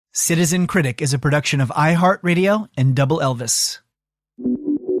Citizen Critic is a production of iHeartRadio and Double Elvis.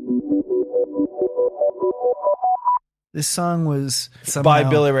 This song was by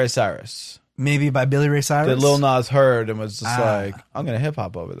Billy Ray Cyrus. Maybe by Billy Ray Cyrus? That Lil Nas heard and was just like, I'm going to hip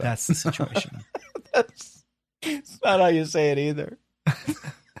hop over that. That's the situation. That's not how you say it either.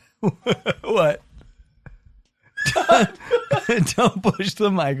 What? Don't push the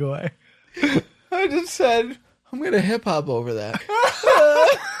mic away. I just said, I'm going to hip hop over that.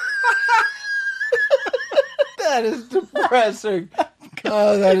 That is depressing.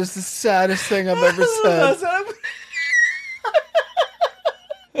 Oh, that is the saddest thing I've ever said.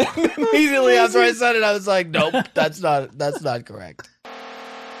 Immediately after I said it, I was like, nope, that's not correct.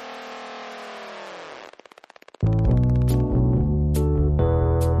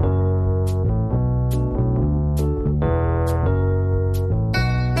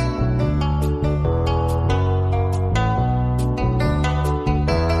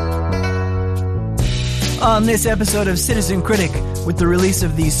 On this episode of Citizen Critic, with the release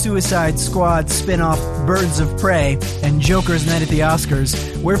of the Suicide Squad spin-off Birds of Prey and Joker's Night at the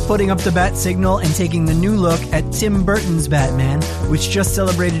Oscars, we're putting up the bat signal and taking the new look at Tim Burton's Batman, which just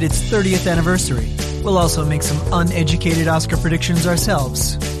celebrated its 30th anniversary. We'll also make some uneducated Oscar predictions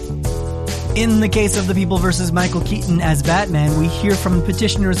ourselves. In the case of The People vs. Michael Keaton as Batman, we hear from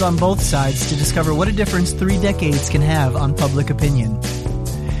petitioners on both sides to discover what a difference 3 decades can have on public opinion.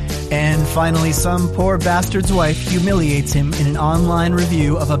 And finally, some poor bastard's wife humiliates him in an online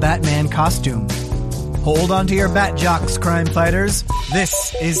review of a Batman costume. Hold on to your bat jocks, crime fighters.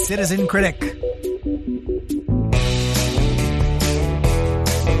 This is Citizen Critic.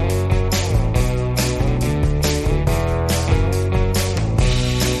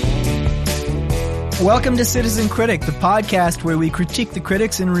 Welcome to Citizen Critic, the podcast where we critique the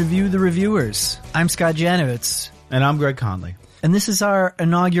critics and review the reviewers. I'm Scott Janowitz. And I'm Greg Conley. And this is our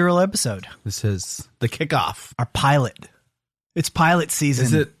inaugural episode. This is the kickoff. Our pilot. It's pilot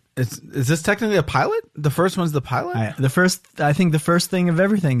season. Is this technically a pilot? The first one's the pilot? I think the first thing of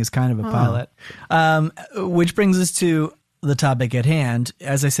everything is kind of a pilot. Which brings us to the topic at hand.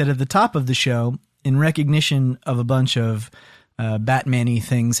 As I said at the top of the show, in recognition of a bunch of Batman-y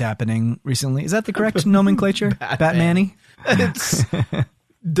things happening recently. Is that the correct nomenclature? Batman-y? It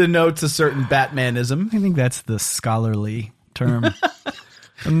denotes a certain Batmanism. I think that's the scholarly term.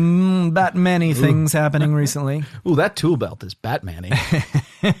 Batman-y things happening recently. Ooh, that tool belt is Batman-y.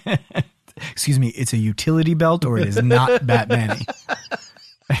 Excuse me, it's a utility belt or it is not Batman-y?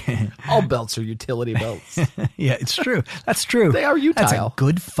 All belts are utility belts. Yeah, it's true. That's true. They are utile. That's a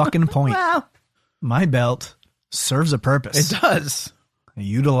good fucking point. Well, my belt serves a purpose. It does. I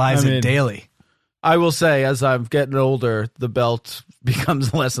utilize it daily. I will say, as I'm getting older, the belt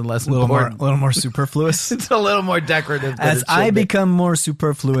becomes less and less important. A little more superfluous. It's a little more decorative. As I become more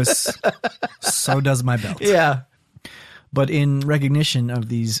superfluous, so does my belt. Yeah. But in recognition of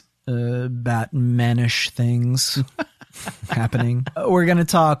these Batmanish things happening, we're going to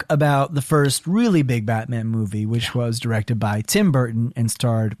talk about the first really big Batman movie, which was directed by Tim Burton and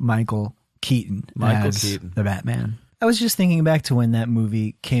starred Michael Keaton as the Batman. I was just thinking back to when that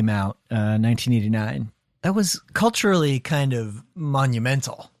movie came out, 1989. That was culturally kind of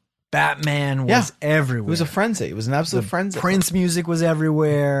monumental. Batman was everywhere. It was a frenzy. It was an absolute frenzy. Prince music was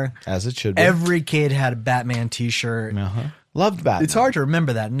everywhere. As it should be. Every kid had a Batman t-shirt. Loved Batman. It's hard to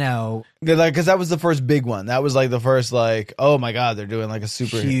remember that now. Because that was the first big one. That was like the first, oh my God, they're doing like a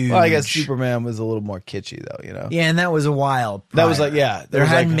super... Huge. Well, I guess Superman was a little more kitschy though, you know? Yeah, and that was a while prior. That was There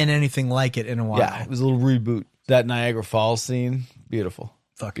hadn't been anything like it in a while. Yeah, it was a little reboot. That Niagara Falls scene, beautiful.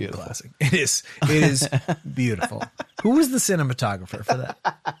 Fucking beautiful. Classic. It is beautiful. Who was the cinematographer for that?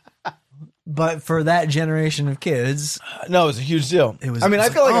 But for that generation of kids... No, it was a huge deal. I feel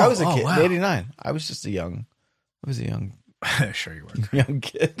like I was a kid. Wow. 89. I was a young... Sure you were. Young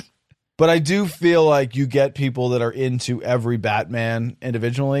kid. But I do feel like you get people that are into every Batman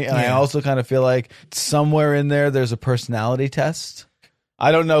individually. And I also kind of feel like somewhere in there's a personality test.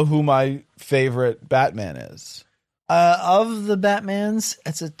 I don't know who my favorite Batman is. Of the Batmans,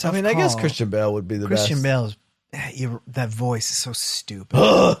 it's a tough call. I guess Christian Bale would be the best. Christian Bale, that voice is so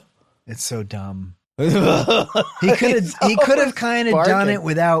stupid. It's so dumb. He could have kind of done it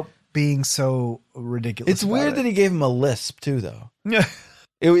without being so ridiculous. It's weird that he gave him a lisp too, though.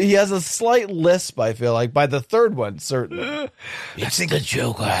 He has a slight lisp, I feel like, by the third one, certainly. It's the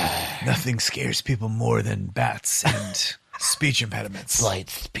Joker. Nothing scares people more than bats and speech impediments. Slight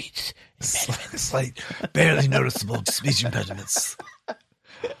speech impediments. Slight, barely noticeable speech impediments.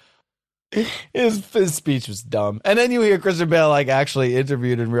 His speech was dumb. And then you hear Christian Bale like actually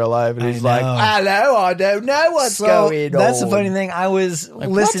interviewed in real life, and he's like, hello, I don't know what's going on. That's the funny thing. I was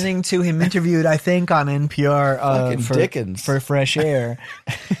listening to him interviewed, I think, on NPR for Fresh Air.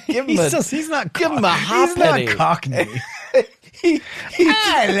 He's not give him a hot penny. He's not Cockney.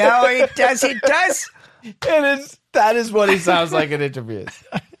 Hello, it does. And that is what he sounds like in interviews.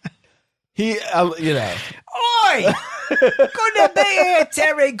 He, Oi! Gonna be here,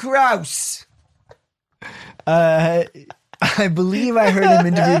 Terry Gross. I believe I heard him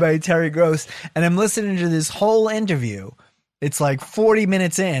interviewed by Terry Gross, and I'm listening to this whole interview. It's like 40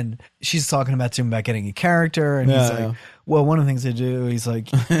 minutes in. She's talking about to him about getting a character, and he's like, well, one of the things I do, he's like,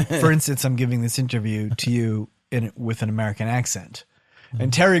 for instance, I'm giving this interview to you with an American accent.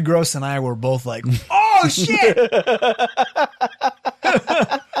 And Terry Gross and I were both like, oh, shit!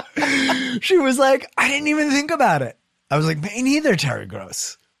 She was like, I didn't even think about it. I was like, me neither, Terry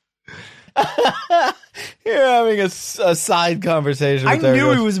Gross. You're having a side conversation with Terry Gross.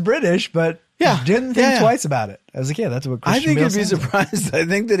 I knew he was British, but didn't think twice about it. I was like, yeah, that's what Christian Bale sounds like. I think you'd be surprised. I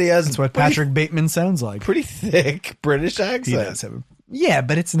think that he has... That's what Patrick Bateman sounds like. Pretty thick British accent. He does have yeah,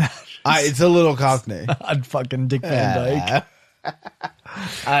 but it's not... it's a little Cockney. On fucking Dick Van Dyke.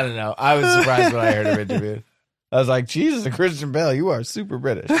 I don't know. I was surprised when I heard him interviewed. I was like, Jesus, Christian Bale, you are super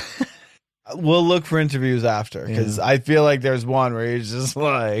British. We'll look for interviews after, because I feel like there's one where he's just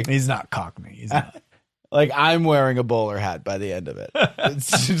like... He's not Cockney. He's not. Like, I'm wearing a bowler hat by the end of it.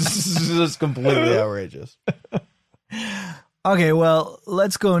 It's just completely outrageous. Okay, well,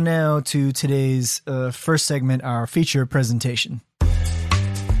 let's go now to today's first segment, our feature presentation.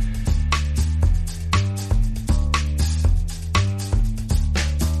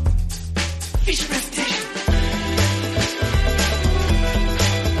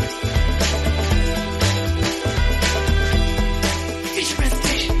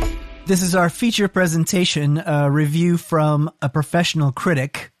 This is our feature presentation, review from a professional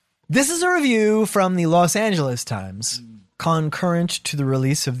critic. This is a review from the Los Angeles Times, concurrent to the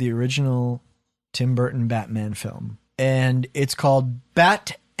release of the original Tim Burton Batman film. And it's called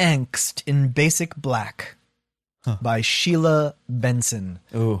Bat Angst in Basic Black by Sheila Benson,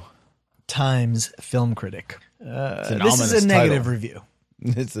 Times film critic. This is a negative review.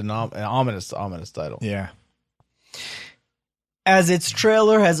 It's an ominous title. Yeah. As its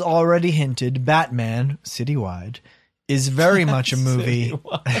trailer has already hinted, Batman, citywide, is very much a movie.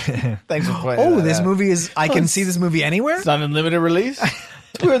 Thanks for pointing that this out. movie is... I can see this movie anywhere? It's not in limited release?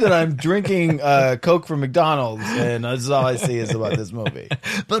 It's weird that I'm drinking Coke from McDonald's, and that's all I see is about this movie.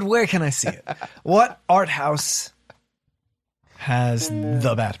 But where can I see it? What art house has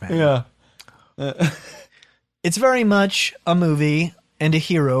the Batman? Yeah. It's very much a movie and a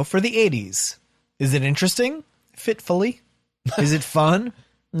hero for the 80s. Is it interesting? Fitfully? Is it fun?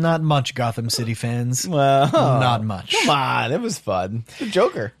 Not much, Gotham City fans. Well, not much. Come on, it was fun. The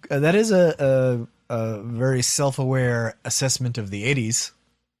Joker. That is a very self-aware assessment of the 80s.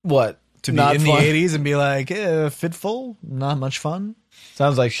 What? To be not in fun? the 80s and be like, fitful, not much fun.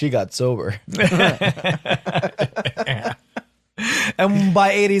 Sounds like she got sober. And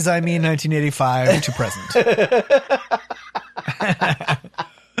by 80s, I mean 1985 to present.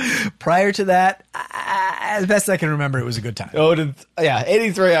 Prior to that, as best I can remember, it was a good time.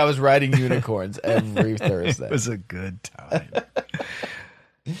 83, I was riding unicorns every Thursday. It was a good time.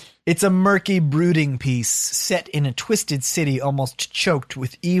 It's a murky, brooding piece set in a twisted city almost choked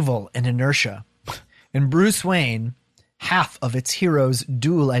with evil and inertia. And Bruce Wayne, half of its hero's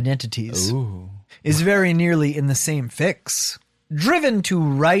dual identities, is very nearly in the same fix. Driven to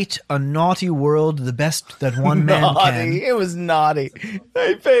right a naughty world the best that one man can. It was naughty.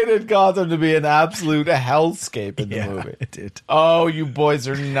 They painted Gotham to be an absolute hellscape in the movie. It did. Oh, you boys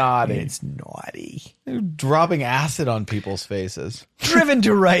are naughty. It's naughty. They're dropping acid on people's faces. Driven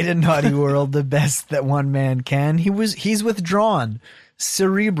to right a naughty world the best that one man can. He's withdrawn,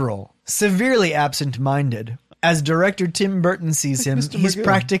 cerebral, severely absent-minded. As director Tim Burton sees him, he's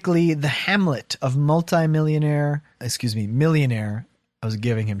practically the Hamlet of millionaire. I was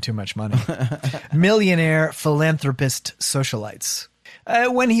giving him too much money. Millionaire philanthropist socialites.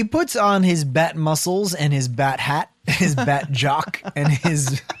 When he puts on his bat muscles and his bat hat, his bat jock, and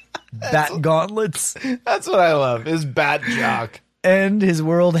his bat gauntlets. That's what I love, his bat jock. And his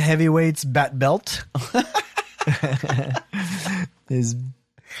world heavyweights bat belt. His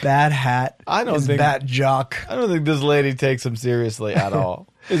bat hat. Bat jock. I don't think this lady takes him seriously at all.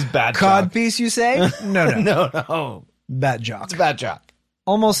 His bat cod jock. piece, you say? No. No. Bat jock. It's a bat jock.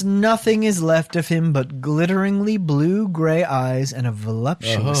 Almost nothing is left of him but glitteringly blue-gray eyes and a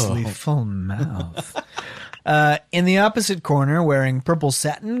voluptuously full mouth. In the opposite corner, wearing purple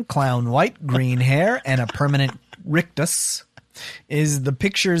satin, clown white, green hair, and a permanent rictus, is the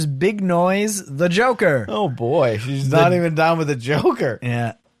picture's big noise, the Joker. Oh boy, she's not even down with the Joker.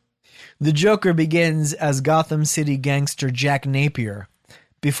 Yeah. The Joker begins as Gotham City gangster Jack Napier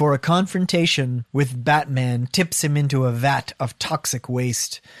before a confrontation with Batman tips him into a vat of toxic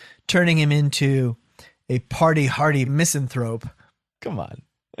waste, turning him into a party-hardy misanthrope. Come on.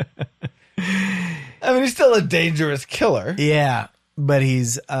 I mean, he's still a dangerous killer. Yeah, but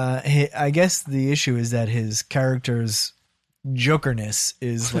I guess the issue is that his character's jokerness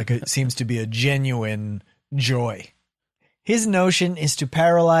is seems to be a genuine joy. His notion is to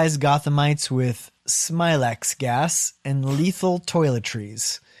paralyze Gothamites with Smilax gas and lethal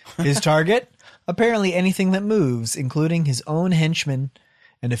toiletries. His target? Apparently anything that moves, including his own henchmen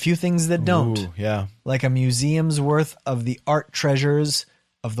and a few things that don't. Ooh, yeah. Like a museum's worth of the art treasures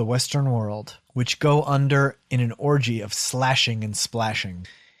of the Western world, which go under in an orgy of slashing and splashing.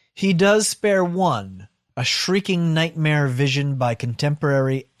 He does spare one, a shrieking nightmare visioned by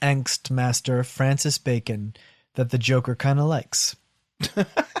contemporary angst master Francis Bacon that the Joker kind of likes.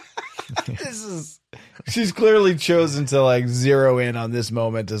 She's clearly chosen to zero in on this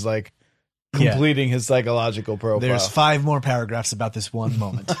moment as completing his psychological profile. There's 5 more paragraphs about this one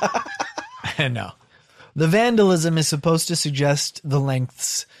moment. No. The vandalism is supposed to suggest the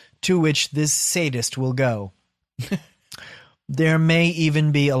lengths to which this sadist will go. There may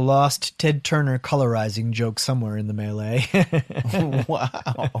even be a lost Ted Turner colorizing joke somewhere in the melee.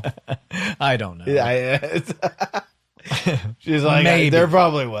 Wow. I don't know. She's like, Maybe. There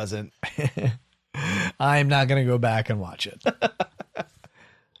probably wasn't. I'm not going to go back and watch it.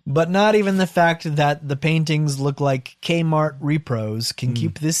 But not even the fact that the paintings look like Kmart repros can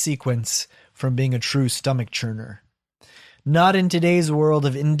keep this sequence from being a true stomach churner. Not in today's world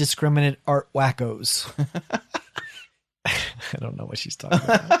of indiscriminate art wackos. I don't know what she's talking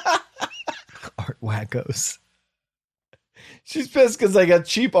about. Art wackos. She's pissed because they got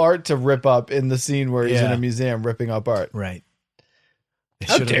cheap art to rip up in the scene where he's in a museum ripping up art. Right.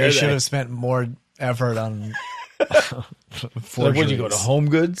 They should have spent more effort on Like, would you go to Home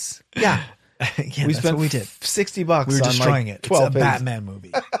Goods? Yeah. We spent what we did. $60 We were on destroying it. It's a 12 pages. Batman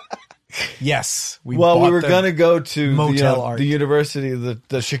movie. Yes. We were going to go to Motel art. the university,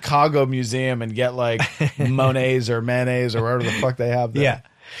 the Chicago Museum, and get Monets or mayonnaise or whatever the fuck they have there. Yeah.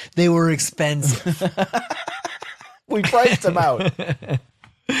 They were expensive. We priced them out.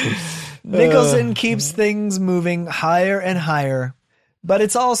 Nicholson keeps things moving higher and higher, but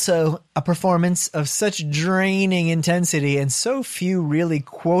it's also a performance of such draining intensity and so few really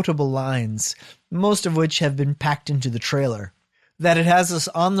quotable lines, most of which have been packed into the trailer, that it has us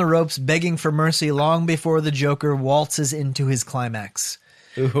on the ropes begging for mercy long before the Joker waltzes into his climax.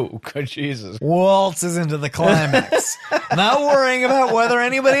 Ooh, good Jesus. Waltzes into the climax. Not worrying about whether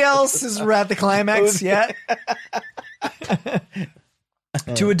anybody else is at the climax yet.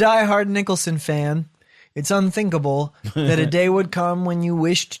 To a diehard Nicholson fan, it's unthinkable that a day would come when you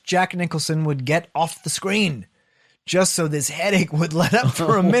wished Jack Nicholson would get off the screen, just so this headache would let up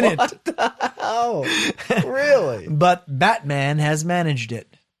for a minute. What the hell? Really? But Batman has managed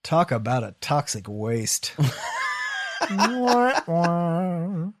it. Talk about a toxic waste.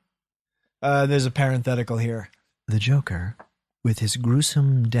 There's a parenthetical here. The Joker, with his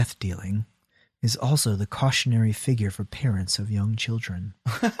gruesome death dealing, is also the cautionary figure for parents of young children.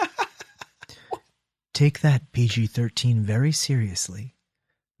 Take that, PG-13, very seriously.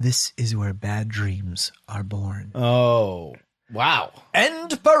 This is where bad dreams are born. Oh, wow.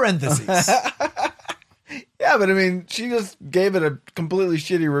 End parentheses. Yeah, but I mean, she just gave it a completely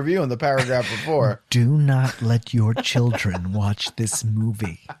shitty review in the paragraph before. Do not let your children watch this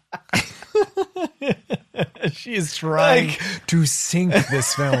movie. She is trying to sink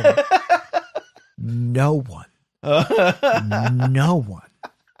this film. No one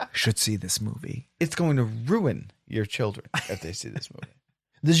should see this movie. It's going to ruin your children if they see this movie.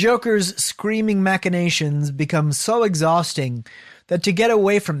 The Joker's screaming machinations become so exhausting that to get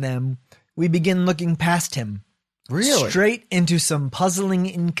away from them, we begin looking past him. Really? Straight into some puzzling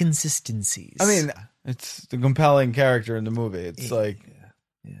inconsistencies. I mean, it's the compelling character in the movie. It's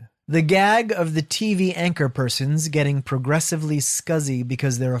the gag of the TV anchor persons getting progressively scuzzy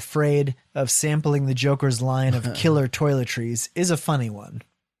because they're afraid of sampling the Joker's line of killer toiletries is a funny one.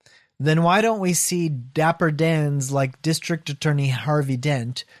 Then why don't we see Dapper Dans like District Attorney Harvey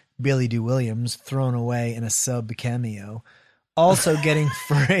Dent, Billy D. Williams thrown away in a sub cameo, also getting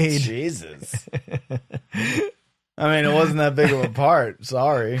frayed. Jesus. I mean, it wasn't that big of a part.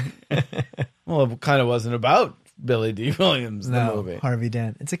 Sorry. Well, it kind of wasn't about Billy D. Williams, the No, movie. Harvey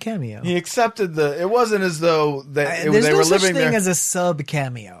Dent. It's a cameo. He accepted it wasn't as though they There's they no were such living thing there. as a sub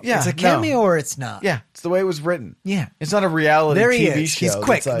cameo. Yeah, it's a cameo or it's not. Yeah, it's the way it was written. Yeah. It's not a reality There he TV is. show. He's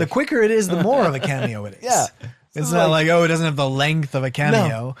quick. that's like- The quicker it is, the more of a cameo it is. Yeah. It's So not like, oh, it doesn't have the length of a cameo.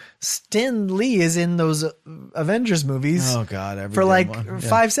 No. Stan Lee is in those Avengers movies Oh God, every for damn like one. Yeah.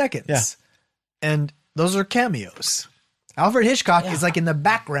 5 seconds. Yeah. And those are cameos. Alfred Hitchcock is like in the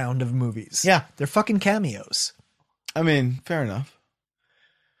background of movies. Yeah. They're fucking cameos. I mean, fair enough.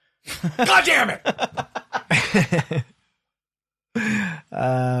 God damn it!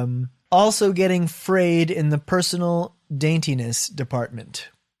 Also getting frayed in the personal daintiness department.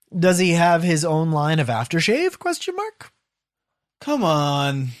 Does he have his own line of aftershave? Question mark. Come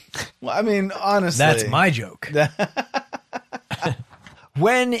on. Well, I mean, honestly, That's my joke.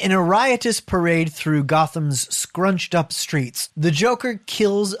 When in a riotous parade through Gotham's scrunched up streets, the Joker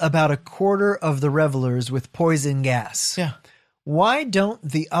kills about a quarter of the revelers with poison gas. Yeah. Why don't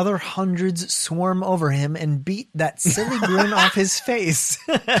the other hundreds swarm over him and beat that silly grin off his face?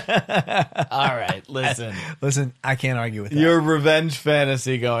 All right, listen. Listen, I can't argue with that. Your revenge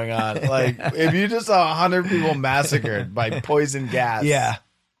fantasy going on. Like, if you just saw 100 people massacred by poison gas. Yeah.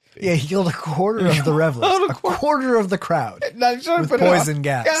 Yeah, he killed a quarter of the revelers. A quarter of the crowd Not sure with put it on. poison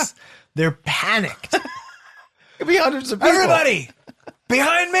gas. Yeah. They're panicked. It'd be hundreds of people. Everybody,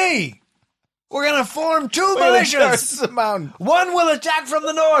 behind me. We're going to form two We're gonna militias. charge the mountain. One will attack from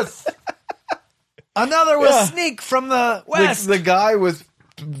the north. Another will Yeah. sneak from the west. The guy with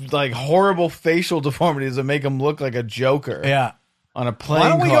like horrible facial deformities that make him look like a Joker. Yeah. On a plane. Why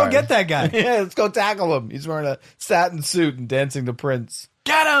don't we go card. get that guy? Yeah, let's go tackle him. He's wearing a satin suit and dancing to Prince.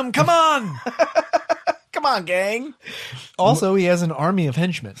 Get him! Come on! Come on, gang. Also, he has an army of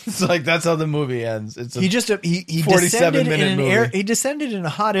henchmen. It's like that's how the movie ends. It's a He just he 47 descended in minute an movie. air. He descended in a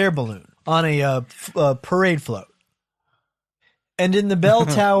hot air balloon on a parade float. And in the Bell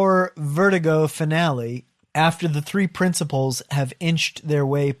Tower Vertigo finale, after the three principals have inched their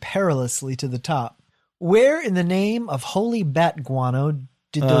way perilously to the top, where in the name of holy bat guano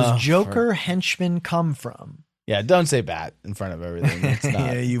did those Joker henchmen come from? Yeah, don't say bat in front of everything. It's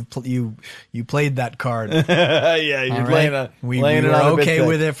not. Yeah, you played that card. Yeah, you're All laying, right? We laying it were on a bit okay thick.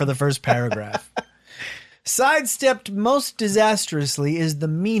 with it for the first paragraph. Sidestepped most disastrously is the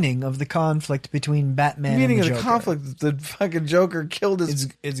meaning of the conflict between Batman Meaning and of the the Joker. conflict, the fucking Joker killed his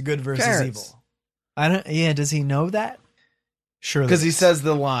It's good versus parents. evil. I don't. Yeah, does he know that? Sure, because he says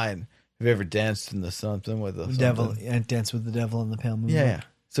the line. Have you ever danced in the something with the devil. something?" Yeah, Dance with the Devil in the Pale Moonlight. Yeah, yeah.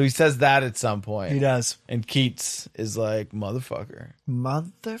 So he says that at some point. He does. And Keats is like, motherfucker.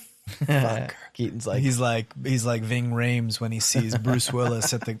 Motherfucker. Keaton's like, he's like Ving Rhames when he sees Bruce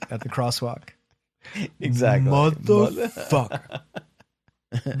Willis at the crosswalk. exactly. Motherfucker.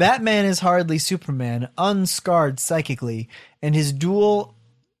 Batman is hardly Superman, unscarred psychically, and his duel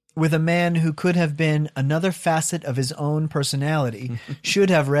with a man who could have been another facet of his own personality should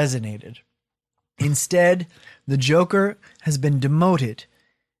have resonated. Instead, the Joker has been demoted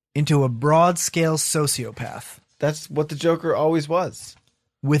into a broad-scale sociopath That's what the Joker always was.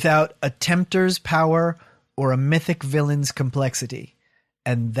 without a tempter's power or a mythic villain's complexity.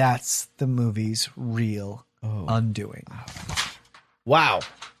 And that's the movie's real undoing. Wow.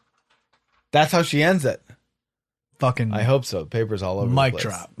 That's how she ends it. Fucking I hope so. Papers all over mic the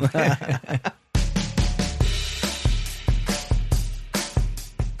place. drop.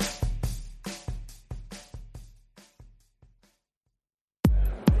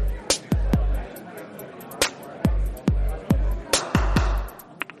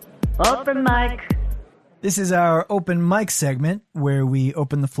 Open mic. This is our open mic segment where we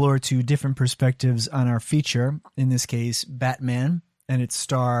open the floor to different perspectives on our feature, in this case, Batman, and its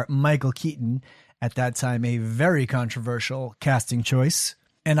star Michael Keaton, at that time a very controversial casting choice.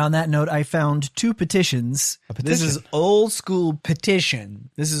 And on that note, I found two petitions. This is old school petition.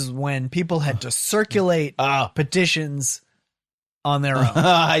 This is when people had to circulate petitions on their own.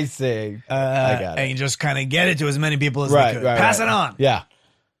 I see. I got it. And you just kind of get it to as many people as Right, they could. right, Pass right. it on. Yeah.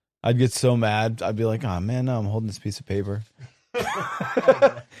 I'd get so mad. I'd be like, oh, man, no, I'm holding this piece of paper.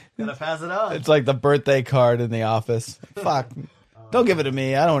 Gotta pass it on. It's like the birthday card in the office. Fuck. Don't give it to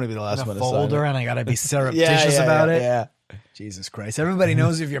me. I don't want to be the last one to sign folder, it. and I gotta be surreptitious about it. Yeah. Jesus Christ. Everybody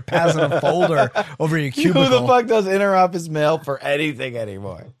knows if you're passing a folder over your cubicle. Who the fuck does interoffice mail for anything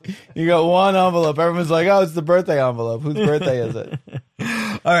anymore? You got one envelope. Everyone's like, oh, it's the birthday envelope. Whose birthday is it?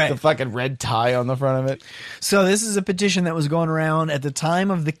 All right. The fucking red tie on the front of it. So this is a petition that was going around at the time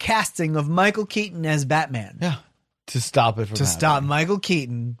of the casting of Michael Keaton as Batman. Yeah. To stop it from To happening. stop Michael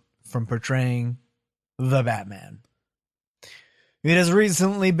Keaton from portraying the Batman. It has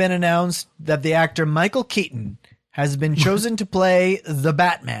recently been announced that the actor Michael Keaton has been chosen to play the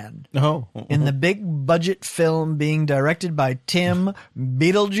Batman Oh. in the big budget film being directed by Tim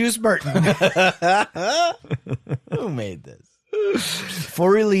Beetlejuice Burton Who made this?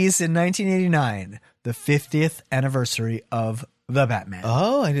 for release in 1989, the 50th anniversary of the Batman.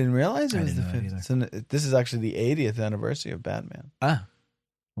 Oh, I didn't realize it was didn't the know that 50th. So this is actually the 80th anniversary of Batman. Ah,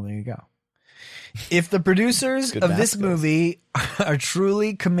 well, there you go. If the producers Good of math this skills. movie are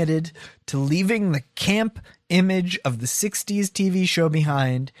truly committed to leaving the camp image of the 60s TV show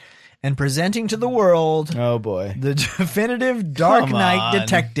behind and presenting to the world Oh, boy. the definitive Dark Come Knight on.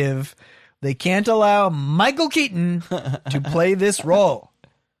 detective, they can't allow Michael Keaton to play this role.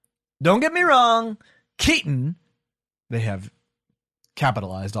 Don't get me wrong, Keaton, they have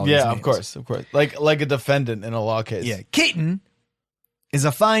capitalized all these Yeah, names. of course. Like a defendant in a law case. Yeah, Keaton is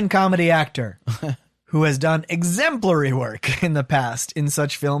a fine comedy actor who has done exemplary work in the past in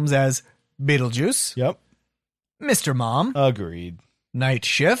such films as Beetlejuice, Yep. Mr. Mom, Agreed. Night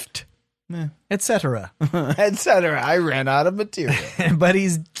Shift, etc. Etc. I ran out of material. But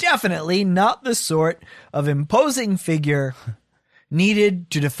he's definitely not the sort of imposing figure needed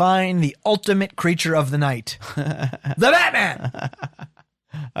to define the ultimate creature of the night, the Batman.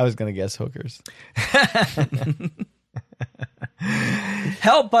 I was going to guess hookers.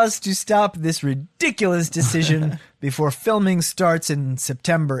 Help us to stop this ridiculous decision before filming starts in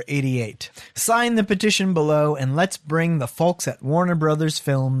September 88. Sign the petition below and let's bring the folks at Warner Brothers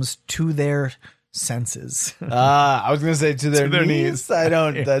Films to their senses. I was going to say to their their knees. knees. I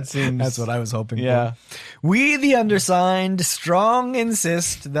don't. That seems. That's what I was hoping Yeah. for. We, the undersigned, strong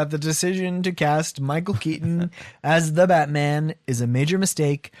insist that the decision to cast Michael Keaton as the Batman is a major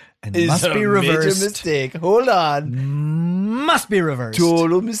mistake and Is must a be reversed. major mistake. Hold on. Must be reversed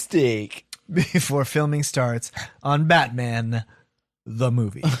Total mistake. before filming starts on Batman, the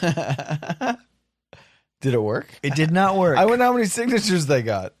movie. Did it work? It did not work. I wonder how many signatures they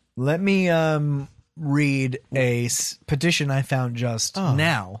got. Let me read a petition I found just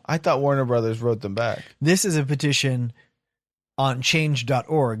now. I thought Warner Brothers wrote them back. This is a petition on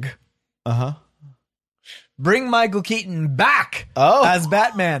change.org. Uh-huh. Bring Michael Keaton back Oh. as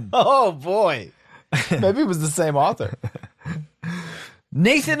Batman. Oh, boy. Maybe it was the same author.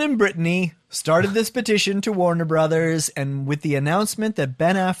 Nathan and Brittany started this petition to Warner Brothers, and with the announcement that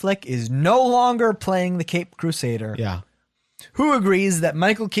Ben Affleck is no longer playing the Caped Crusader, Yeah. who agrees that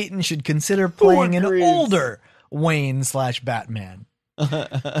Michael Keaton should consider playing an agrees? older Wayne/Batman.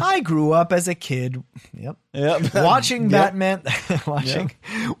 I grew up as a kid, Yep. watching Yep. Batman,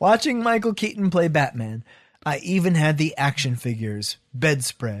 watching Michael Keaton play Batman. I even had the action figures,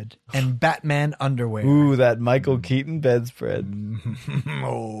 bedspread, and Batman underwear. Ooh, that Michael Keaton bedspread.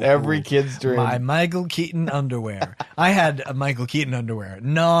 Every kid's dream. My Michael Keaton underwear. I had a Michael Keaton underwear,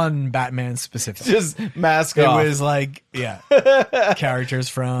 non-Batman specific. Just mask It off. was like, characters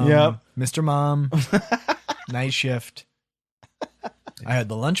from Yep. Mr. Mom, Night Shift. I had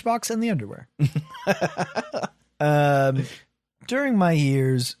the lunchbox and the underwear. During my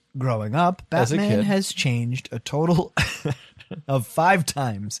years growing up, As a Batman kid. has changed a total of 5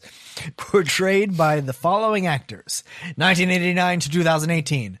 times, portrayed by the following actors: 1989 to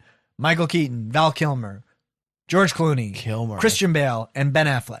 2018, Michael Keaton, Val Kilmer, George Clooney, Kilmer. Christian Bale, and Ben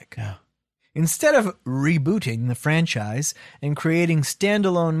Affleck. Yeah. Instead of rebooting the franchise and creating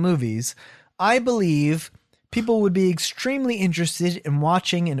standalone movies, I believe people would be extremely interested in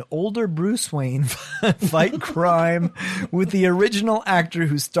watching an older Bruce Wayne fight crime with the original actor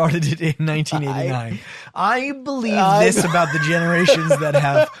who started it in 1989. I believe this about the generations that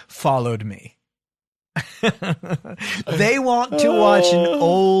have followed me. They want to watch an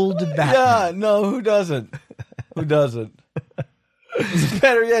old Batman. Yeah, no, who doesn't? Who doesn't? It's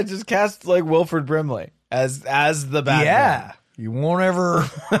better yet, just cast like Wilford Brimley as the Batman. Yeah. You won't ever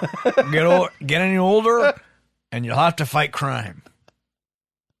get any older, and you'll have to fight crime.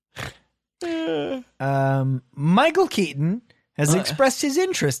 Michael Keaton has expressed his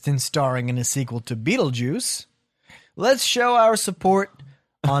interest in starring in a sequel to Beetlejuice. Let's show our support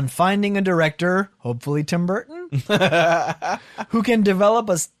on finding a director, hopefully Tim Burton, who can develop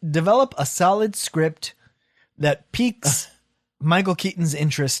a solid script that piques Michael Keaton's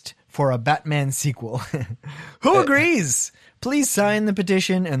interest for a Batman sequel. Who agrees? Please sign the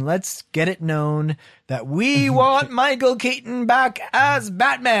petition and let's get it known that we want Michael Keaton back as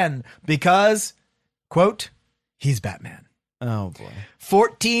Batman because, quote, he's Batman. Oh boy.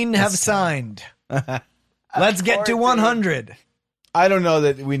 14 have signed. Let's get to 100. I don't know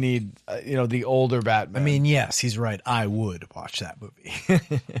that we need, the older Batman. I mean, yes, he's right. I would watch that movie.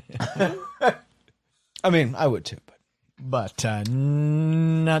 I would too, but But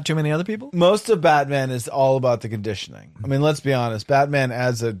not too many other people? Most of Batman is all about the conditioning. I mean, let's be honest. Batman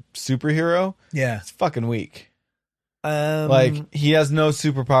as a superhero, Yeah. it's fucking weak. Like, he has no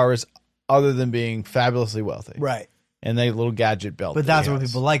superpowers other than being fabulously wealthy. Right. And that little gadget belt. But that's what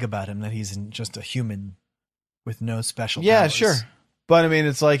people like about him, that he's just a human with no special Yeah, powers. sure. But I mean,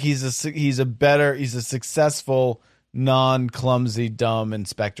 it's like he's a successful, non-clumsy, dumb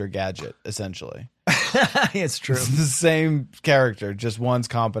Inspector Gadget, essentially. It's true. It's the same character, just one's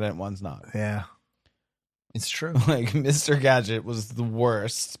competent, one's not. Yeah. It's true. Like, Mr. Gadget was the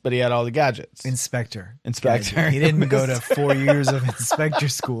worst, but he had all the gadgets. Inspector. Gadget. He didn't go to 4 years of inspector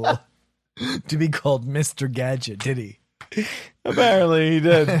school to be called Mr. Gadget, did he? Apparently he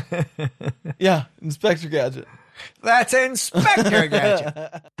did. Yeah, Inspector Gadget. That's Inspector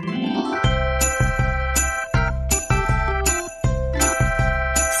Gadget.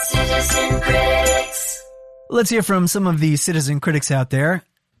 Citizen Critics. Let's hear from some of the citizen critics out there.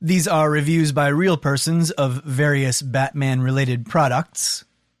 These are reviews by real persons of various Batman-related products.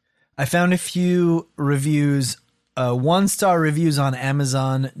 I found a few reviews, 1-star reviews on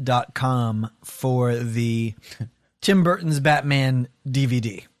Amazon.com for the Tim Burton's Batman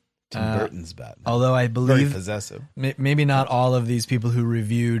DVD. Tim Burton's Batman. Although I Very believe possessive. maybe not all of these people who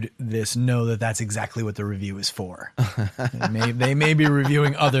reviewed this know that that's exactly what the review is for. They may be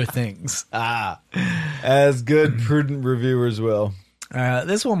reviewing other things. As good, prudent reviewers will.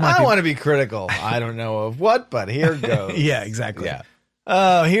 This one might I don't be... want to be critical. I don't know of what, but here goes. Yeah, exactly. Yeah.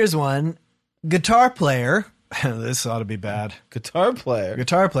 Oh, here's one. Guitar player. This ought to be bad. Guitar player.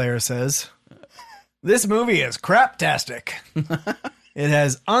 Guitar player says, "This movie is craptastic. It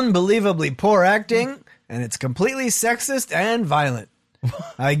has unbelievably poor acting, and it's completely sexist and violent.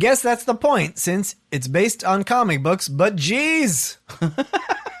 I guess that's the point, since it's based on comic books, but geez.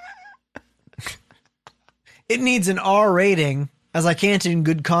 It needs an R rating, as I can't in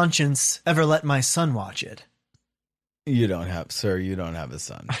good conscience ever let my son watch it." You don't have a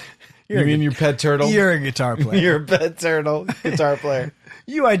son. You're You a mean gu- your pet turtle? You're a guitar player. You're a pet turtle guitar player.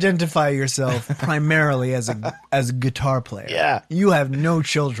 You identify yourself primarily as a guitar player. Yeah. You have no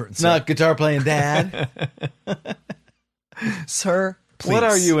children, sir. Not guitar playing dad. Sir, please. What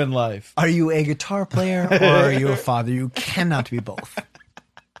are you in life? Are you a guitar player or are you a father? You cannot be both.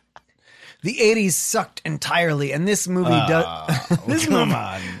 The 80s sucked entirely, and this movie Come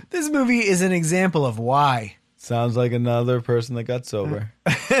on. This movie is an example of why. Sounds like another person that got sober.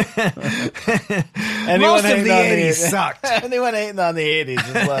 Most of the 80s sucked. Anyone hating on the 80s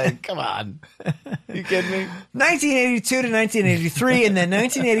is like, come on. You kidding me? 1982 to 1983 and then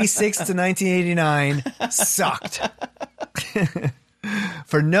 1986 to 1989 sucked.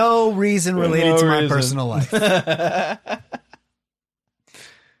 For no reason related to my personal life.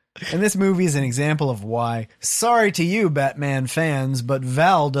 And this movie is an example of why. Sorry to you, Batman fans, but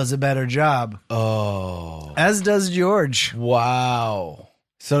Val does a better job. Oh. As does George. Wow.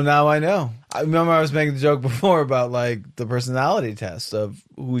 So now I know. I remember I was making the joke before about like the personality test of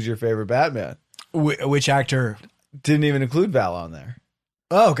who's your favorite Batman. Which actor? Didn't even include Val on there.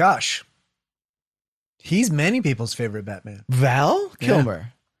 Oh, gosh. He's many people's favorite Batman. Val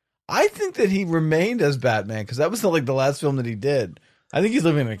Kilmer. I think that he remained as Batman because that was the last film that he did. I think he's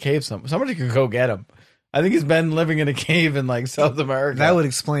living in a cave somewhere. Somebody could go get him. I think he's been living in a cave in like South America. That would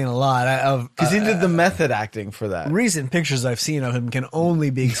explain a lot of because he did the method acting for that. Recent pictures I've seen of him can only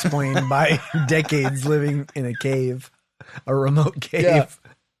be explained by decades living in a cave, a remote cave.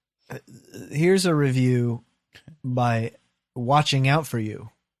 Yeah. Here's a review by Watching Out For You.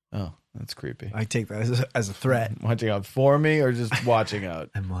 Oh, that's creepy. I take that as a threat. Watching out for me or just watching out?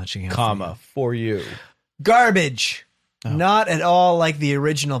 I'm watching out comma for you. Garbage. Oh. Not at all like the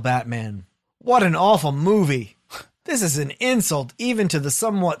original Batman. What an awful movie. This is an insult even to the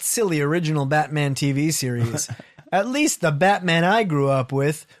somewhat silly original Batman TV series. At least the Batman I grew up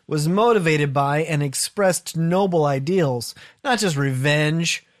with was motivated by and expressed noble ideals, not just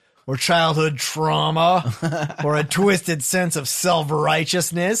revenge or childhood trauma or a twisted sense of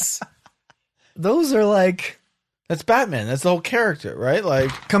self-righteousness. Those are like... That's Batman. That's the whole character, right? Like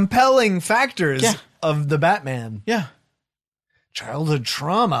compelling factors of the Batman. Yeah. Childhood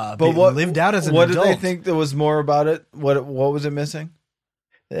trauma, but what lived out as an adult. adult. What did they think there was more about it? What was it missing?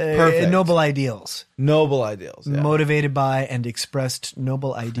 Perfect. Noble ideals. Noble ideals. Yeah. Motivated by and expressed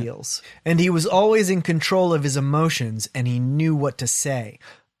noble ideals. And he was always in control of his emotions and he knew what to say.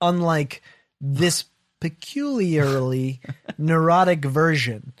 Unlike this peculiarly neurotic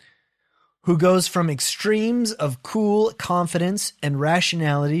version who goes from extremes of cool confidence and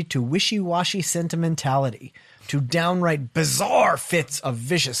rationality to wishy-washy sentimentality to downright bizarre fits of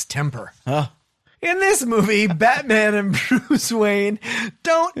vicious temper. Huh. In this movie, Batman and Bruce Wayne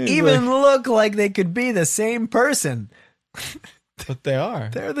don't even look like they could be the same person. But they are.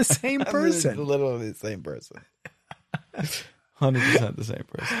 They're the same person. They're literally the same person. 100% the same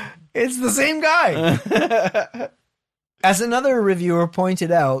person. It's the same guy. As another reviewer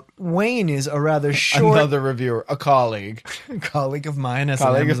pointed out, Wayne is a rather short... Another reviewer, a colleague. A colleague of mine.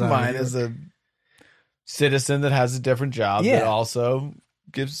 Is a citizen that has a different job that also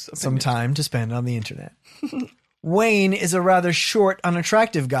gives some time to spend on the internet. Wayne is a rather short,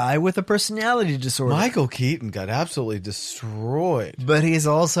 unattractive guy with a personality disorder. Michael Keaton got absolutely destroyed. But he's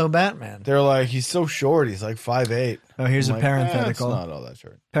also Batman. They're like, he's so short. He's like 5'8". Oh, here's a parenthetical. It's not all that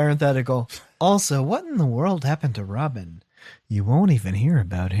short. Parenthetical. Also, what in the world happened to Robin? You won't even hear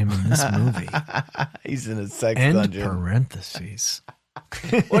about him in this movie. He's in a sex End dungeon. Parentheses.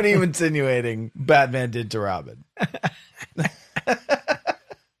 What are you insinuating Batman did to Robin?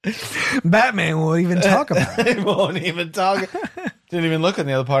 Batman won't even talk about it. He won't even talk. Didn't even look in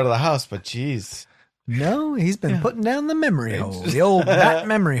the other part of the house, but geez. No, he's been putting down the memory hole. The old Bat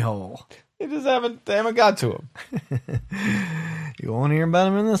memory hole. They haven't got to him. You won't hear about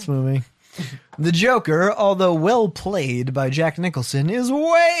him in this movie. The Joker, although well played by Jack Nicholson, is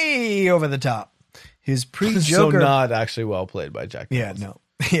way over the top. His pre-Joker... So not actually well played by Jack Nicholson. Yeah, no.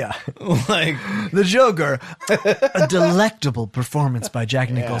 Yeah. Like The Joker, a delectable performance by Jack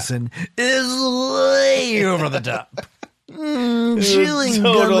Nicholson, is way over the top. Chilling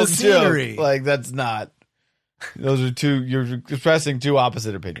down the scenery. Like, that's not... Those are two... You're expressing two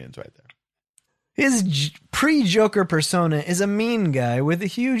opposite opinions right there. His pre-Joker persona is a mean guy with a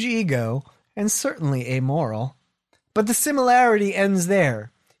huge ego and certainly amoral. But the similarity ends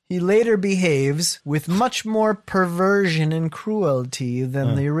there. He later behaves with much more perversion and cruelty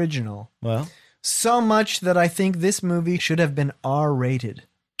than the original. Well, so much that I think this movie should have been R-rated.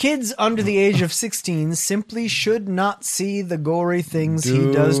 Kids under the age of 16 simply should not see the gory things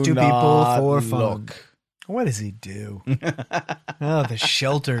he does to people for fun. What does he do? Oh, the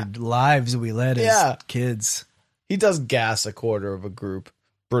sheltered lives we led as kids. He does gas a quarter of a group.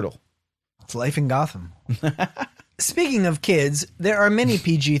 Brutal. It's life in Gotham. Speaking of kids, there are many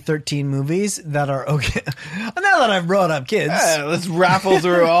PG-13 movies that are okay. Now that I've brought up kids. Yeah, let's raffle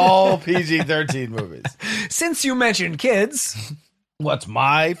through all PG-13 movies. Since you mentioned kids... What's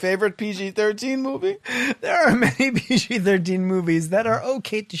my favorite PG-13 movie? There are many PG-13 movies that are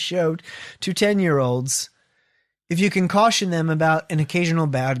okay to show to 10-year-olds if you can caution them about an occasional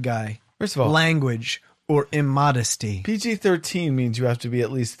bad guy, First of all, language, or immodesty. PG-13 means you have to be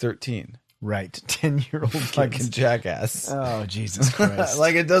at least 13. Right, 10-year-old kids. Like a jackass. Oh, Jesus Christ.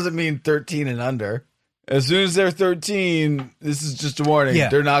 Like, it doesn't mean 13 and under. As soon as they're 13, this is just a warning. Yeah.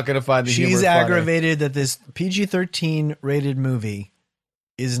 They're not going to find the humor funny. She's aggravated that this PG-13 rated movie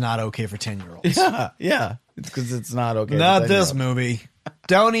is not okay for 10-year-olds. Yeah. It's because it's not okay. Not this movie.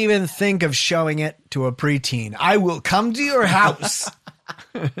 Don't even think of showing it to a preteen. I will come to your house.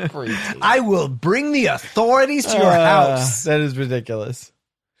 I will bring the authorities to your house. That is ridiculous.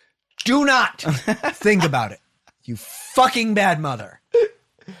 Do not think about it, you fucking bad mother.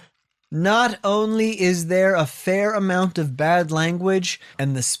 Not only is there a fair amount of bad language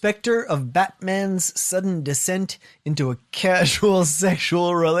and the specter of Batman's sudden descent into a casual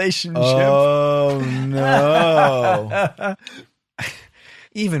sexual relationship. Oh, no.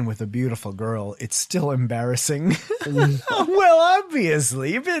 Even with a beautiful girl, it's still embarrassing. Well,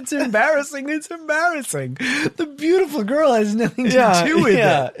 obviously, if it's embarrassing, it's embarrassing. The beautiful girl has nothing to do with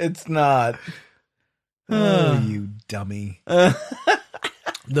it. It's not. Oh, you dummy.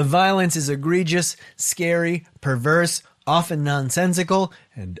 The violence is egregious, scary, perverse, often nonsensical,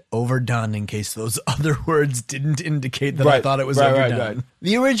 and overdone, in case those other words didn't indicate that I thought it was overdone. Right.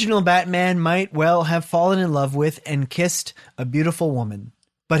 The original Batman might well have fallen in love with and kissed a beautiful woman,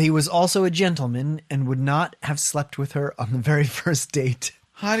 but he was also a gentleman and would not have slept with her on the very first date.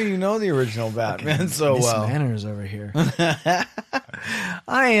 How do you know the original Batman so well? Manners over here. I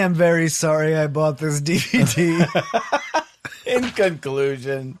am very sorry I bought this DVD. In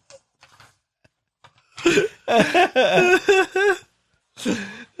conclusion, I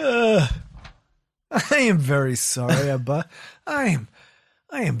am very sorry I bought. I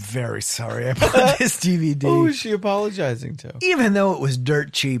am very sorry I bought this DVD. Who is she apologizing to? Even though it was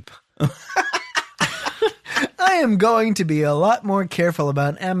dirt cheap. I am going to be a lot more careful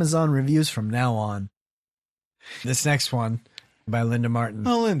about Amazon reviews from now on. This next one by Linda Martin.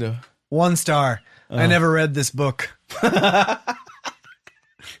 Oh, Linda. 1 star. I never read this book.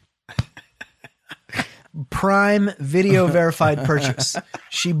 Prime Video verified purchase.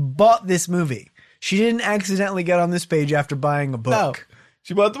 She bought this movie. She didn't accidentally get on this page after buying a book.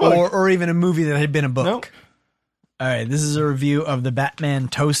 She bought the book. or even a movie that had been a book. Nope. All right, this is a review of the Batman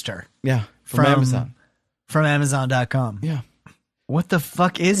toaster Yeah, from Amazon. From Amazon.com. Yeah. What the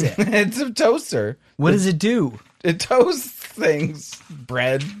fuck is it? It's a toaster. What does it do? It toasts things.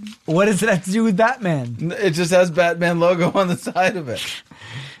 Bread. What does it have to do with Batman? It just has Batman logo on the side of it.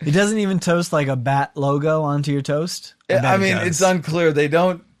 It doesn't even toast like a bat logo onto your toast? I mean, it's unclear. They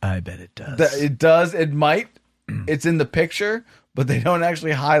don't. I bet it does. It does. It might. It's in the picture, but they don't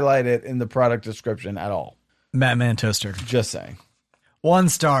actually highlight it in the product description at all. Batman toaster. Just saying. 1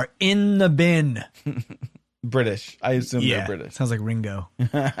 star in the bin. British. I assume they're British. Sounds like Ringo.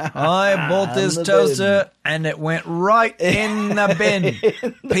 I bought this toaster and it went right in the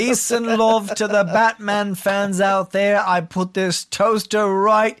bin. Peace and love to the Batman fans out there. I put this toaster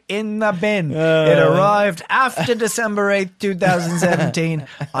right in the bin. It arrived after December 8th, 2017.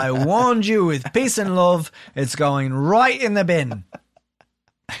 I warned you with peace and love. It's going right in the bin.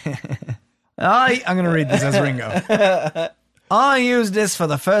 I'm going to read this as Ringo. I used this for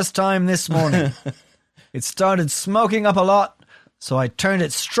the first time this morning. It started smoking up a lot, so I turned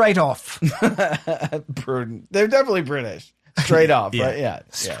it straight off. Prudent. They're definitely British. Straight off, right? Yeah.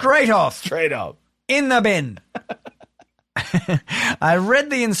 Straight off. Straight off. In the bin. I read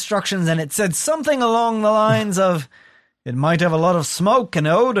the instructions and it said something along the lines of, it might have a lot of smoke and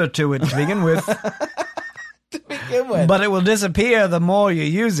odor to it to begin with. But it will disappear the more you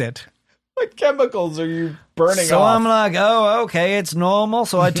use it. What chemicals are you burning So off? I'm like, oh, okay, it's normal.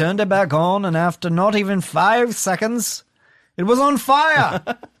 So I turned it back on, and after not even 5 seconds, it was on fire.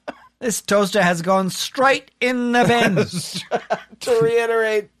 This toaster has gone straight in the bin. To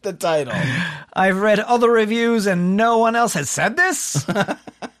reiterate the title. I've read other reviews, and no one else has said this.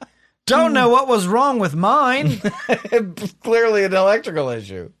 Don't know what was wrong with mine. Clearly an electrical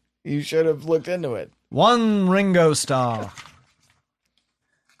issue. You should have looked into it. 1 Ringo star.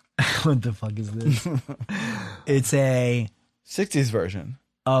 What the fuck is this? It's a 60s version.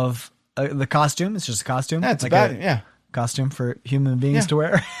 of the costume. It's just a costume. That's like bad. a Yeah. costume for human beings to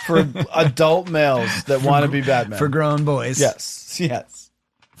wear. For adult males that want to be Batman. For grown boys. Yes. Yes.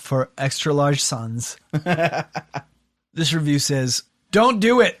 For extra large sons. This review says, don't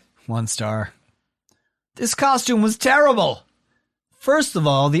do it. 1 star. This costume was terrible. First of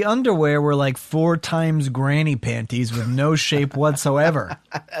all, the underwear were like 4 times granny panties with no shape whatsoever.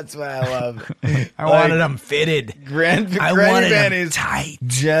 That's what I love. I wanted them fitted. I wanted granny them panties tight.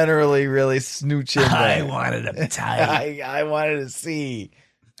 generally really snooch in there. I wanted them tight. I wanted to see.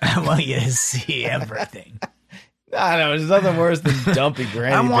 I want you to see everything. I don't know. There's nothing worse than dumpy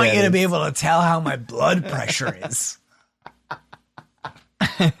granny I want you to panties. be able to tell how my blood pressure is.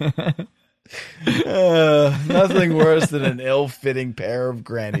 Nothing worse than an ill-fitting pair of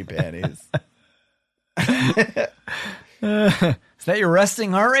granny panties. Is that your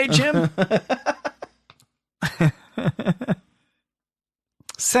resting heart rate, Jim?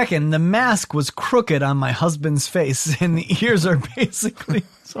 Second, the mask was crooked on my husband's face, and the ears are basically...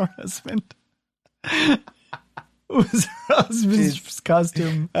 Sorry, husband. It was her husband's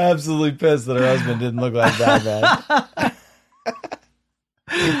costume. Absolutely pissed that her husband didn't look like Batman.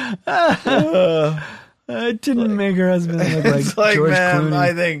 It didn't make her husband look like, It's like, George man,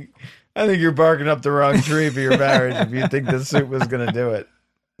 Clooney. I think you're barking up the wrong tree for your marriage if you think this suit was going to do it.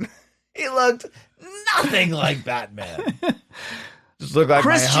 He looked nothing like Batman. Just looked like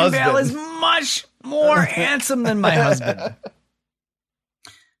Christian my husband. Bale is much more handsome than my husband.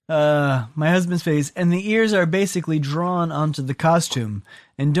 My husband's face, and the ears are basically drawn onto the costume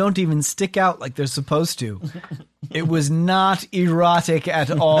and don't even stick out like they're supposed to. It was not erotic at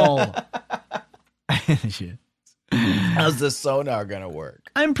all. Shit. How's the sonar going to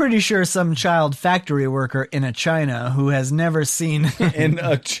work? I'm pretty sure some child factory worker in a China who has never seen In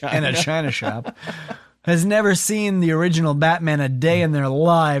a China. in a China shop has never seen the original Batman a day in their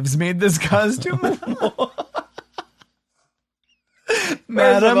lives made this costume.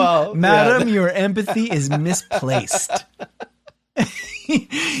 Madam, your empathy is misplaced.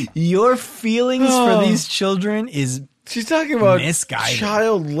 Your feelings for these children is She's talking about misguided.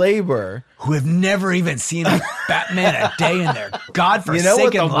 child labor. Who have never even seen Batman a day in their godforsaken You know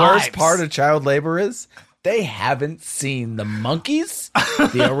what the lives. worst part of child labor is? They haven't seen the monkeys,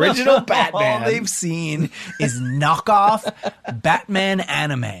 the original Batman. All they've seen is knockoff Batman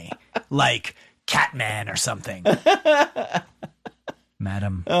anime, like Catman or something.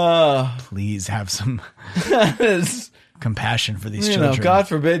 Madam, please have some compassion for these children. God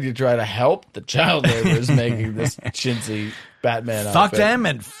forbid you try to help the child laborers making this chintzy Batman Fuck outfit. them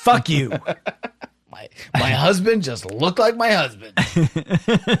and fuck you. My husband just looked like my husband.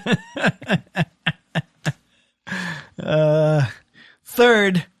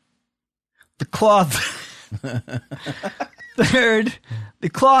 Third, the cloth. Third, the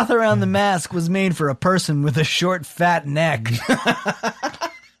cloth around the mask was made for a person with a short, fat neck.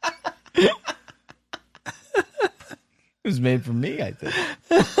 It was made for me, I think.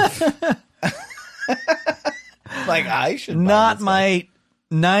 Like I should. Not my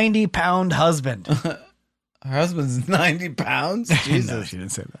 90-pound husband. Her husband's 90 pounds? Jesus. No, she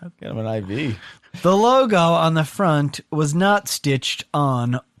didn't say that. Get him an IV. The logo on the front was not stitched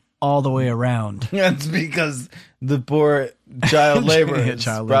on all the way around. That's because the poor child laborers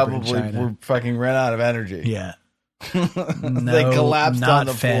Child labor in probably China. were fucking ran out of energy. Yeah. They collapsed on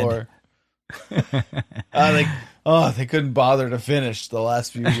the floor. They couldn't bother to finish the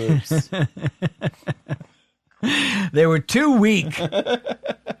last few loops. They were too weak.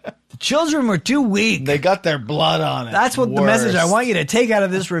 The children were too weak. They got their blood on it. That's what the message I want you to take out of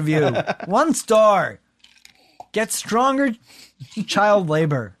this review. 1 star. Get stronger child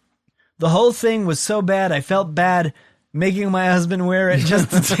labor. The whole thing was so bad, I felt bad making my husband wear it just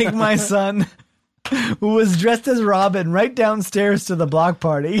to take my son, who was dressed as Robin, right downstairs to the block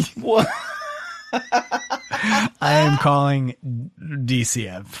party. What? I am calling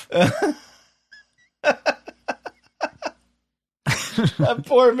DCF. That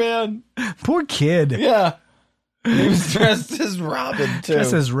poor man. Poor kid. Yeah. He was dressed as Robin, too.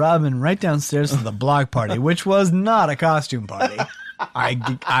 Dressed as Robin right downstairs to the block party, which was not a costume party.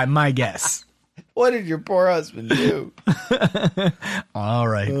 My guess. What did your poor husband do? All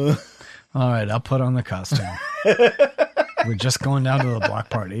right. I'll put on the costume. We're just going down to the block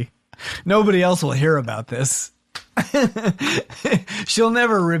party. Nobody else will hear about this. She'll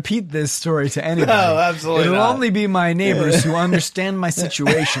never repeat this story to anybody. No, absolutely It'll not. only be my neighbors who understand my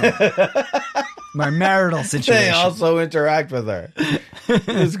situation. My marital situation. They also interact with her.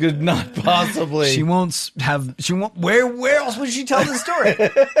 This could not possibly. She won't. Where else would she tell the story?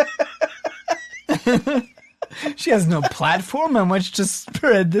 She has no platform on which to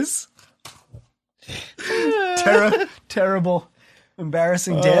spread this terrible,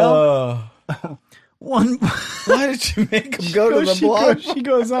 embarrassing tale. Why did you make him go to the block? She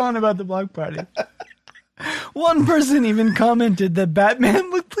goes on about the block party. One person even commented that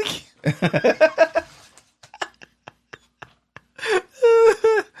Batman looked like...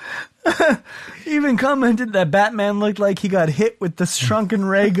 even commented that Batman looked like he got hit with the shrunken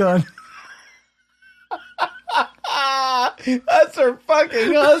ray gun. That's her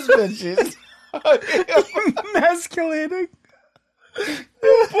fucking husband. She's Emasculating.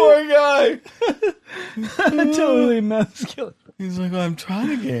 poor guy. Totally emasculating. He's like, I'm trying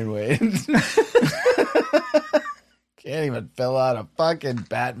to gain weight. Can't even fill out a fucking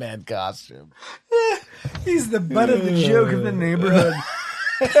Batman costume. He's the butt of the joke of the neighborhood.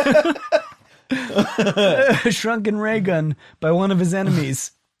 A shrunken ray gun by one of his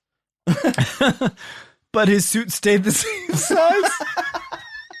enemies. But his suit stayed the same size.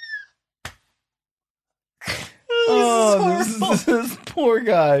 This poor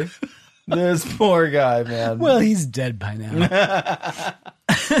guy. This poor guy, man. Well, he's dead by now.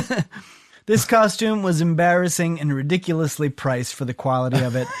 This costume was embarrassing and ridiculously priced for the quality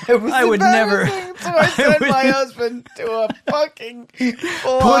of it. I would never. So I sent my husband to a fucking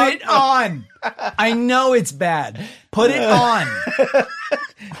put it on. I know it's bad. Put it on. I'm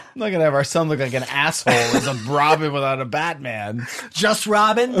not gonna have our son look like an asshole as a Robin without a Batman. Just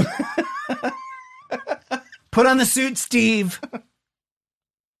Robin. Put on the suit, Steve.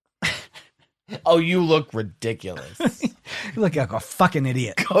 Oh, you look ridiculous. You look like a fucking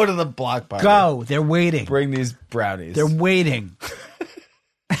idiot. Go to the block party. Go. They're waiting. Bring these brownies. They're waiting.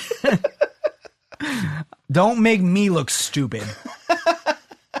 Don't make me look stupid.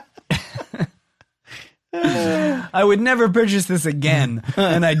 I would never purchase this again,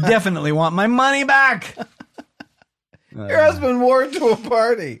 and I definitely want my money back. Your husband wore it to a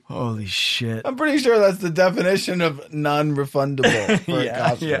party. Holy shit. I'm pretty sure that's the definition of non-refundable for a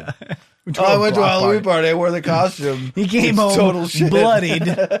costume. Yeah. I went to a Halloween party. I wore the costume. He came It's home total shit. bloodied.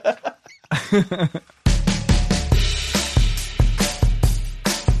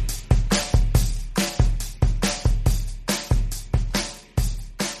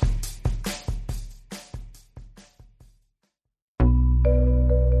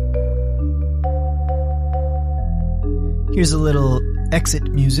 Here's a little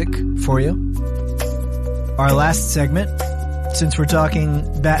exit music for you. Our last segment, since we're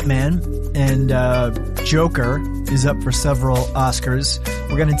talking Batman and Joker is up for several Oscars,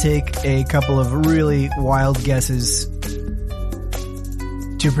 we're going to take a couple of really wild guesses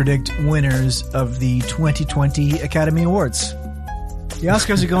to predict winners of the 2020 Academy Awards. The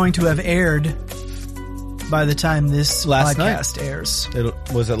Oscars are going to have aired by the time this Last podcast airs. It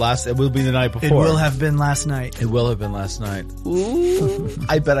will be the night before. It will have been last night. It will have been last night. Ooh,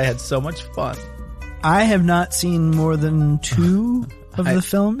 I bet I had so much fun. I have not seen more than 2 of the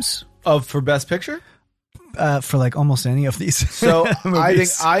films. For Best Picture? For like almost any of these. So I think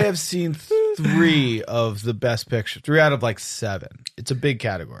movies. I have seen 3 of the Best Picture. 3 out of like 7. It's a big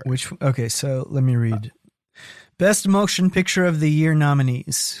category. Okay, so let me read. Best Motion Picture of the Year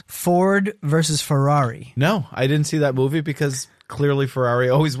nominees: Ford versus Ferrari. No, I didn't see that movie because clearly Ferrari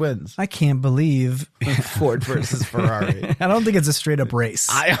always wins. I can't believe Ford versus Ferrari. I don't think it's a straight up race.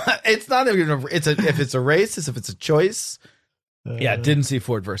 It's not even. If it's a race, if it's a choice. Yeah, didn't see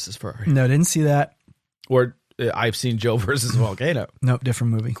Ford versus Ferrari. No, didn't see that. Or I've seen Joe versus Volcano. Nope,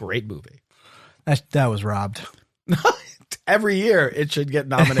 different movie. Great movie. That was robbed. Every year it should get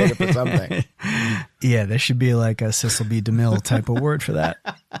nominated for something. Yeah, there should be like a Cecil B. DeMille type of word for that.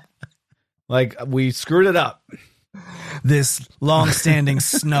 Like, we screwed it up. This long-standing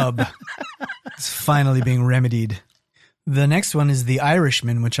snub is finally being remedied. The next one is The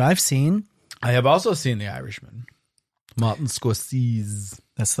Irishman, which I've seen. I have also seen The Irishman. Martin Scorsese.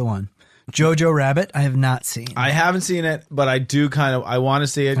 That's the one. Jojo Rabbit, I have not seen. I haven't seen it, but I do I want to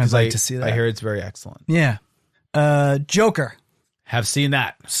see it because I'd like to see that. I hear it's very excellent. Yeah. Joker. Have seen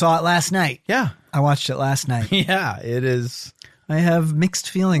that. Saw it last night. Yeah. I watched it last night. Yeah, it is. I have mixed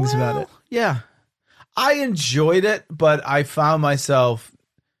feelings about it. Yeah. I enjoyed it, but I found myself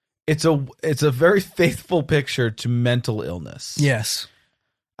it's a very faithful picture to mental illness. Yes.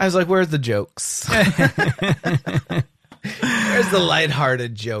 I was like, where's the jokes? Where's the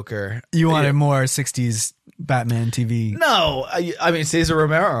lighthearted Joker? You wanted more 60s Batman TV. No, I mean Cesar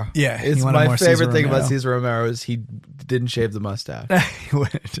Romero. Yeah, it's you wanted my more favorite Cesar thing Romero. about Cesar Romero is he didn't shave the mustache. He would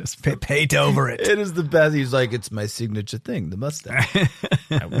have just paint over it. It is the best. He's like, it's my signature thing, the mustache.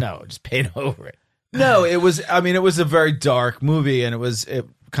 No, just paint over it. No, it was. I mean, it was a very dark movie, and it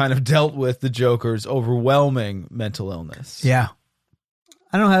kind of dealt with the Joker's overwhelming mental illness. Yeah.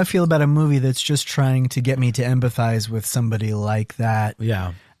 I don't know how I feel about a movie that's just trying to get me to empathize with somebody like that.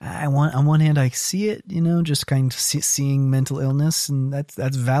 Yeah. On one hand, I see it, just kind of seeing mental illness, and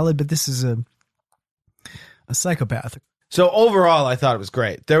that's valid. But this is a psychopath. So overall, I thought it was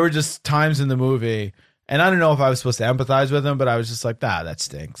great. There were just times in the movie, and I don't know if I was supposed to empathize with him, but I was just like, that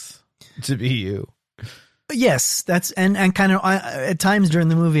stinks to be you. Yes, that's and kind of at times during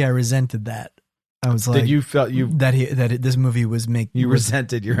the movie, I resented that. I was like, this movie was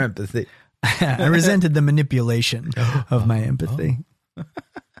resented your empathy. I resented the manipulation of my empathy.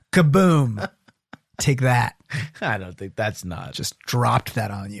 Kaboom! Take that. I don't think that's not. Just dropped that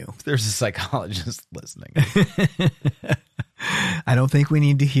on you. There's a psychologist listening. I don't think we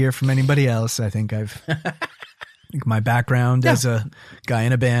need to hear from anybody else. I think my background as a guy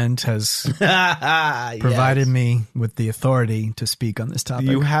in a band has provided me with the authority to speak on this topic.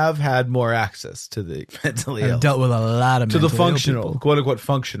 You have had more access to the mentally ill. I've dealt with a lot of to the mentally ill functional, people. quote unquote,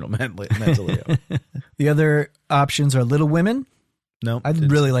 functional mentally ill. The other options are Little Women. No, I'd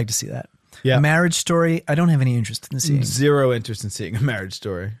really like to see that. Yeah. Marriage Story. I don't have any interest in seeing. Zero interest in seeing A Marriage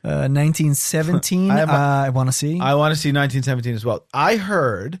Story. 1917. I want to see. I want to see 1917 as well. I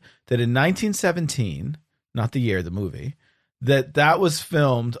heard that in 1917. Not the year, the movie, that was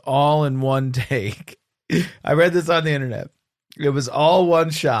filmed all in one take. I read this on the internet. It was all one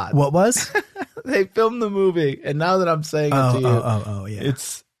shot. What was? They filmed the movie, and now that I'm saying it to you, yeah.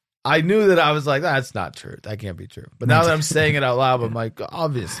 I knew that I was like, that's not true. That can't be true. But now that I'm saying it out loud, I'm like,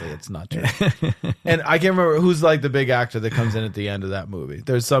 obviously it's not true. And I can't remember who's like the big actor that comes in at the end of that movie.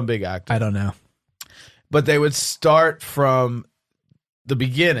 There's some big actor. I don't know. But they would start from the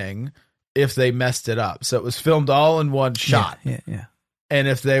beginning if they messed it up. So it was filmed all in one shot. Yeah. And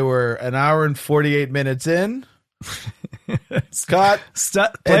if they were an hour and 48 minutes in, cut,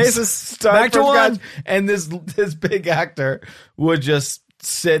 start back to one. And this big actor would just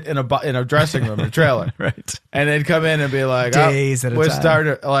sit in a dressing room in a trailer. Right. And they'd come in and be like, days at a we're time.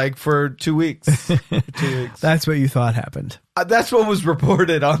 starting like for 2 weeks. That's what you thought happened. That's what was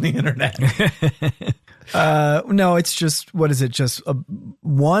reported on the internet. No, it's just, what is it? Just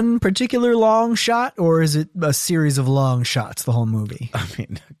one particular long shot, or is it a series of long shots, the whole movie? I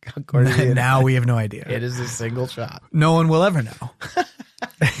mean, according to now we have no idea. It is a single shot. No one will ever know.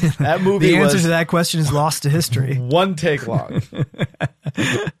 That movie The answer was to that question is lost to history. one take long.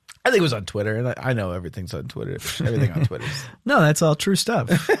 I think it was on Twitter, and I know everything's on Twitter. Everything on Twitter. No, that's all true stuff.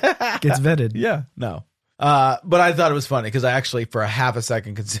 Gets vetted. Yeah, no. But I thought it was funny because I actually, for a half a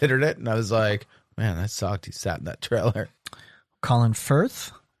second, considered it, and I was like, man, that sucked. He sat in that trailer. Colin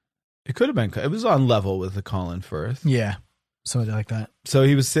Firth? It could have been. It was on level with the Colin Firth. Yeah. Something like that. So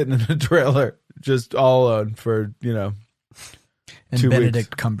he was sitting in a trailer just all alone for, And 2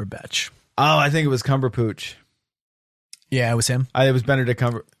 Benedict Cumberbatch. Oh, I think it was Cumberpooch. Yeah, it was him. It was Benedict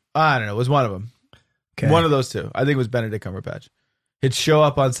I don't know. It was one of them. Okay. One of those two. I think it was Benedict Cumberbatch. He'd show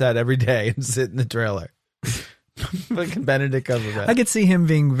up on set every day and sit in the trailer. Fucking Benedict Cumberbatch. I could see him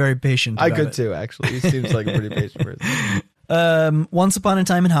being very patient. I about could it. too, actually. He seems like a pretty patient person. Once Upon a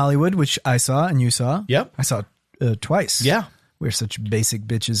Time in Hollywood, which I saw and you saw. Yep. I saw twice. Yeah. We're such basic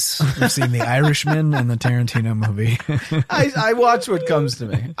bitches. We've seen The Irishman and the Tarantino movie. I watch what comes to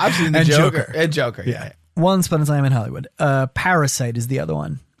me. I've seen the And Joker. Joker. And Joker, yeah. Once Upon a Time in Hollywood. Parasite is the other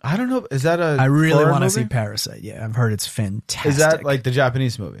one. I don't know. Is that a I really want to see Parasite. Yeah, I've heard it's fantastic. Is that like the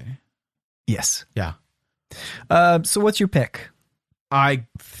Japanese movie? Yes. Yeah. So what's your pick? I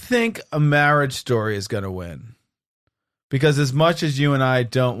think A Marriage Story is going to win. Because as much as you and I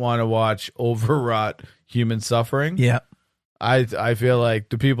don't want to watch overwrought human suffering, Yeah. I feel like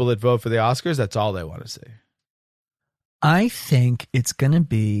the people that vote for the Oscars, that's all they want to see. I think it's going to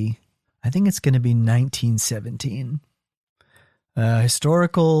be 1917.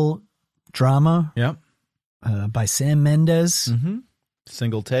 Historical drama Yep. by Sam Mendes. Mm-hmm.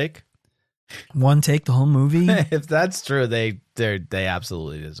 Single take. One take, the whole movie. If that's true, they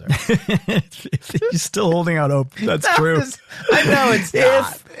absolutely deserve it. If you're still holding out hope, that's true. I know it's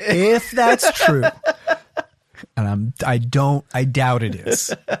not. If that's true, and I doubt it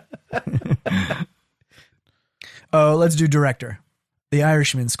is. Oh, let's do director. The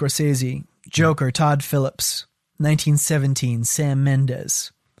Irishman, Scorsese. Joker, Todd Phillips. 1917, Sam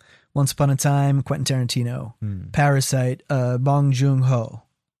Mendes. Once Upon a Time, Quentin Tarantino. Parasite, Bong Joon-ho.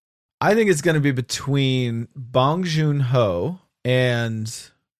 I think it's going to be between Bong Joon-ho and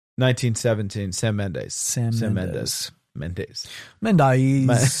 1917, Sam Mendes. Sam Mendes. Mendes.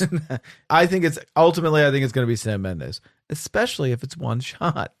 I think it's going to be Sam Mendes, especially if it's one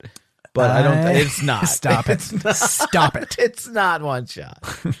shot. But I don't. It's not. Stop it. It's not. Stop it. It's not one shot.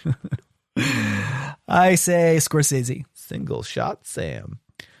 I say Scorsese. Single shot, Sam.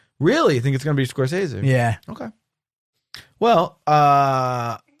 Really? You think it's going to be Scorsese? Yeah. Okay. Well,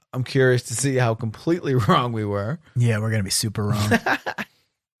 I'm curious to see how completely wrong we were. Yeah, we're gonna be super wrong.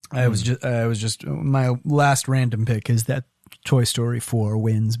 I was just my last random pick is that Toy Story 4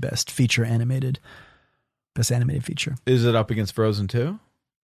 wins best animated feature. Is it up against Frozen 2?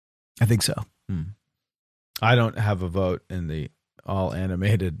 I think so. I don't have a vote in the all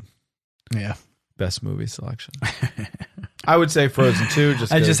animated best movie selection. I would say Frozen 2.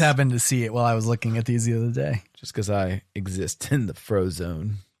 I just happened to see it while I was looking at these the other day. Just because I exist in the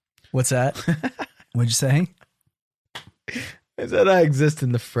Frozone. What's that? What'd you say? I said I exist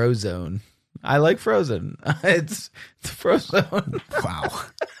in the Frozone. I like Frozen. It's the Frozone. Wow.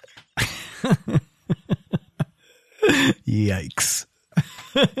 Yikes.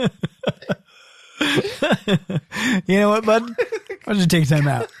 You know what, bud? Why don't you take time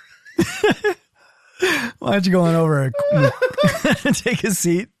out? Why don't you go on over and take a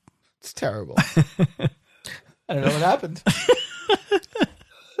seat? It's terrible. I don't know what happened.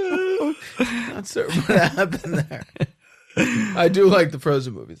 Not certain what happened there. I do like the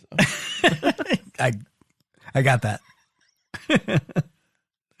Frozen movies, though. I got that.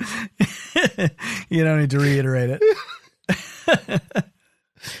 You don't need to reiterate it.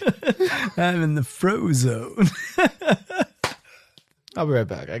 I'm in the Frozone. I'll be right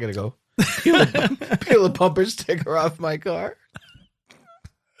back. I gotta go peel a bumper sticker off my car.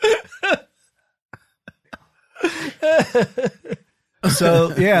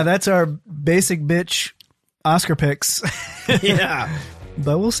 So yeah, that's our basic bitch Oscar picks. Yeah.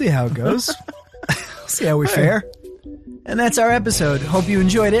 But we'll see how it goes. See how we fare. And that's our episode. Hope you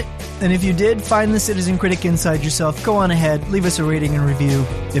enjoyed it. And if you did, find the Citizen Critic inside yourself. Go on ahead, leave us a rating and review.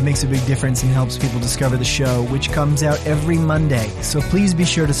 It makes a big difference and helps people discover the show, which comes out every Monday. So please be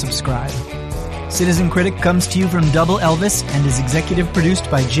sure to subscribe. Citizen Critic comes to you from Double Elvis and is executive produced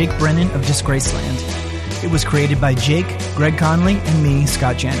by Jake Brennan of Disgraceland. It was created by Jake, Greg Conley, and me,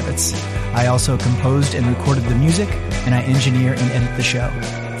 Scott Janovitz. I also composed and recorded the music, and I engineer and edit the show.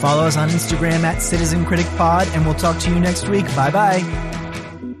 Follow us on Instagram at Citizen Critic Pod, and we'll talk to you next week. Bye-bye.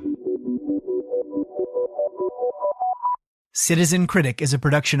 Citizen Critic is a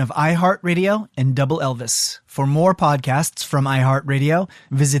production of iHeartRadio and Double Elvis. For more podcasts from iHeartRadio,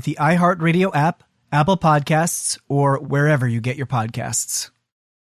 visit the iHeartRadio app, Apple Podcasts, or wherever you get your podcasts.